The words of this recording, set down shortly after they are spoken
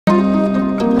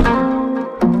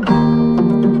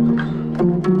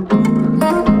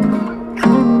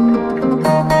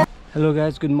Hello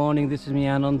guys, good morning. This is me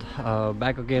Anand,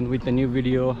 back again with a new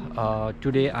video.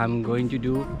 Today I'm going to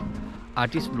do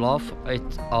Artist Bluff.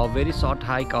 It's a very short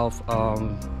hike of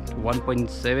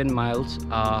 1.7 miles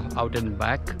out and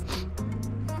back,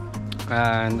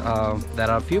 and there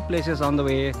are a few places on the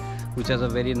way which has a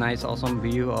very nice awesome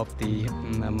view of the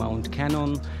Mount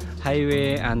Canon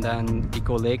highway and then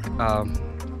Eco Lake.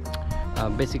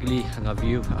 Basically the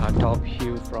view, top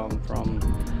view from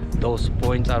those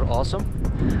points are awesome.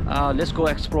 Let's go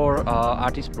explore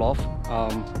Artist Bluff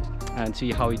and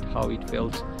see how it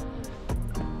feels.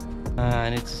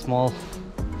 And it's small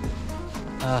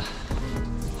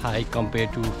high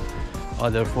compared to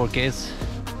other 4Ks,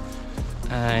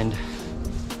 and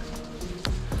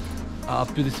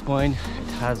up to this point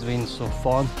it has been so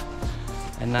fun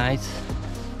and nice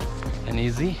and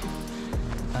easy,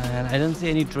 and I don't see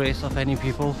any trace of any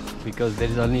people because there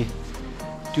is only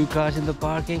 2 cars in the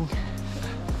parking.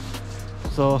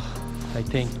 So I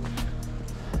think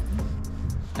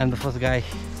I'm the first guy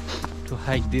to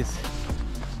hike this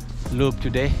loop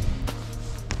today.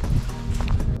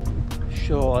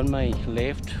 So on my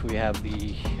left we have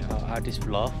the Artist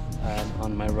Bluff, and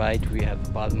on my right we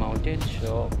have Bald Moutain.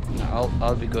 So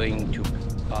I'll be going to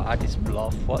Artist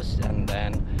Bluff first, and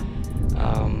then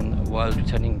while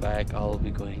returning back I'll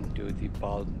be going to the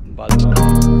Bald Moutain.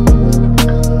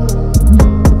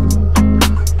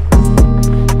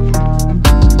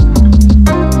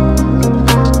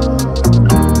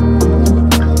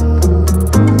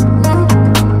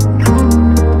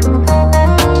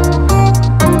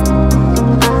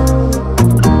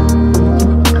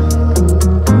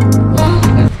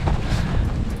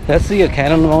 Let's see a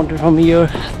Canon Mountain from here.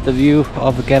 The view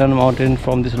of the Canon Mountain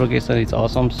from this location is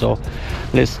awesome. So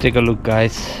let's take a look,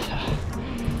 guys.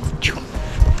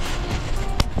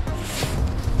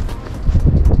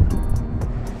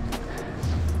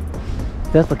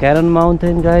 That's the Canon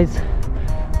Mountain, guys,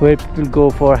 where people go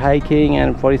for hiking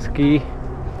and for ski.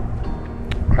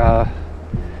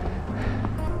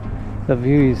 The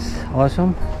view is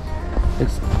awesome.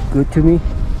 It's good to me.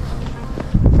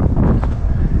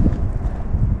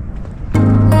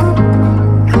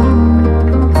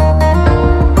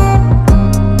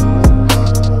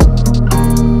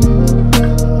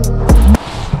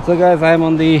 So guys, I'm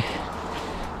on the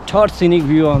third scenic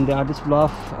view on the Artist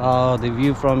Bluff. The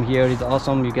view from here is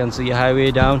awesome. You can see a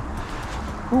highway down.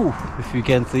 Ooh, if you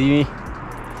can see me.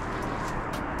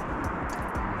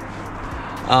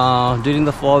 During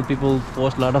the fall, people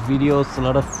post a lot of videos, a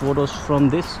lot of photos from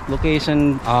this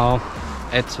location.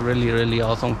 It's really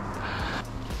awesome.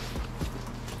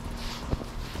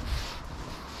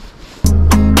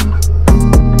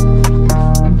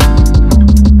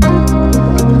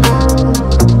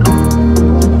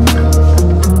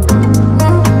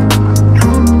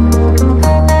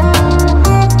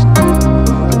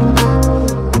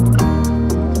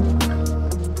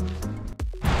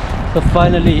 So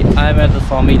finally I'm at the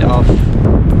summit of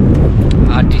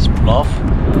Artist Bluff,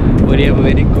 where you have a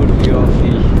very good view of the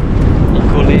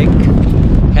Eco Lake,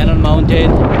 Canon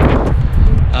Mountain,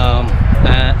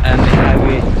 and the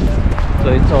highway.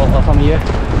 So it's all awesome here.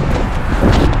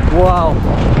 Wow!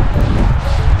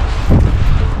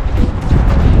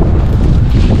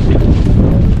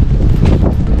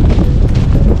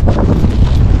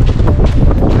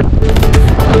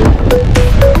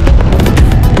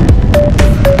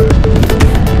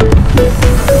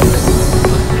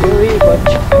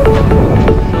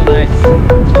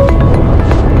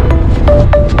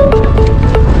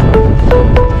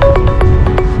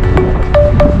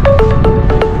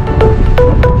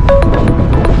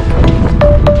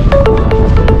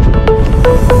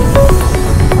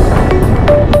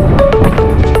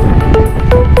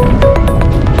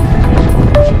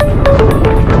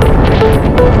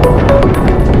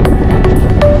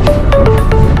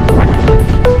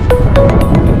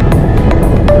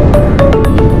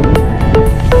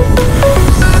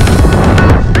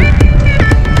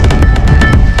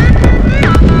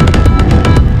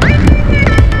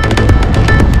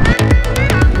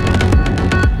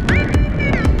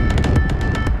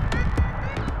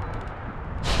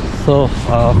 So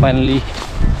finally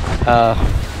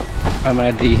I'm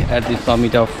at the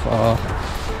summit of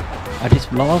Artist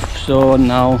Bluff. So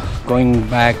now going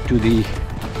back to the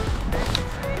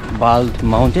Bald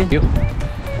Mountain.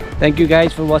 Thank you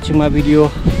guys for watching my video.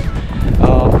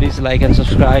 Please like and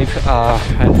subscribe,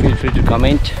 and feel free to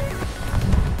comment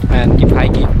and keep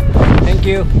hiking. Thank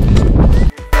you.